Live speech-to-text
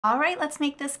All right, let's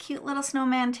make this cute little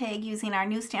snowman tag using our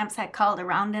new stamp set called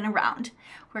Around and Around.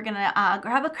 We're gonna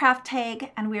grab a craft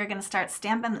tag and we are gonna start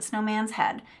stamping the snowman's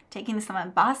head, taking some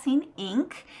embossing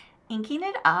ink, inking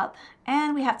it up,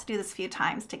 and we have to do this a few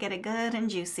times to get it good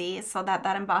and juicy so that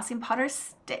that embossing powder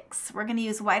sticks. We're gonna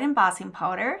use white embossing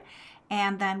powder,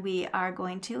 and then we are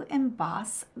going to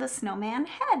emboss the snowman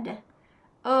head.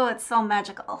 Oh, it's so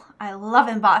magical. I love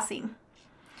embossing.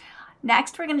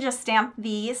 Next, we're going to just stamp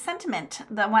the sentiment.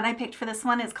 The one I picked for this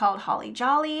one is called Holly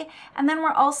Jolly, and then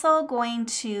we're also going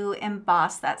to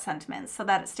emboss that sentiment so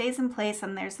that it stays in place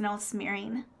and there's no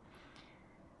smearing.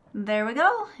 There we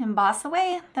go, emboss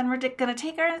away. Then we're going to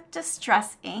take our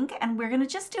distress ink and we're going to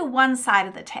just do one side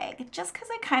of the tag, just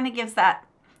because it kind of gives that,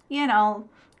 you know,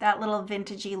 that little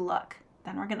vintagey look.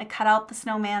 Then we're going to cut out the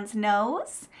snowman's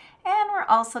nose, and we're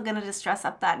also going to distress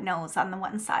up that nose on the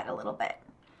one side a little bit.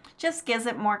 Just gives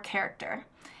it more character.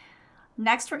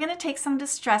 Next, we're going to take some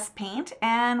distress paint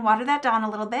and water that down a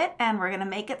little bit, and we're going to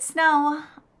make it snow.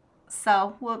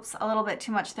 So, whoops, a little bit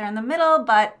too much there in the middle,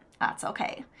 but that's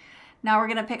okay. Now we're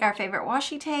going to pick our favorite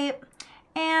washi tape,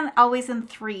 and always in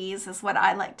threes is what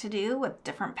I like to do with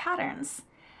different patterns.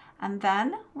 And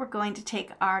then we're going to take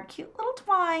our cute little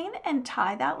twine and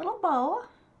tie that little bow.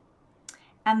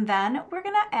 And then we're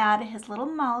going to add his little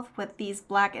mouth with these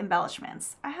black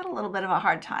embellishments. I had a little bit of a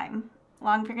hard time.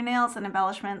 Long fingernails and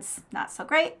embellishments, not so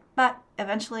great, but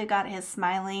eventually got his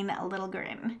smiling little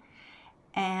grin.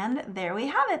 And there we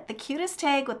have it, the cutest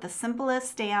tag with the simplest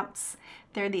stamps.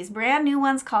 They're these brand new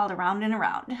ones called Around and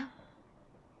Around.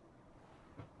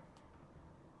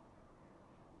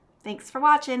 Thanks for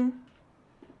watching.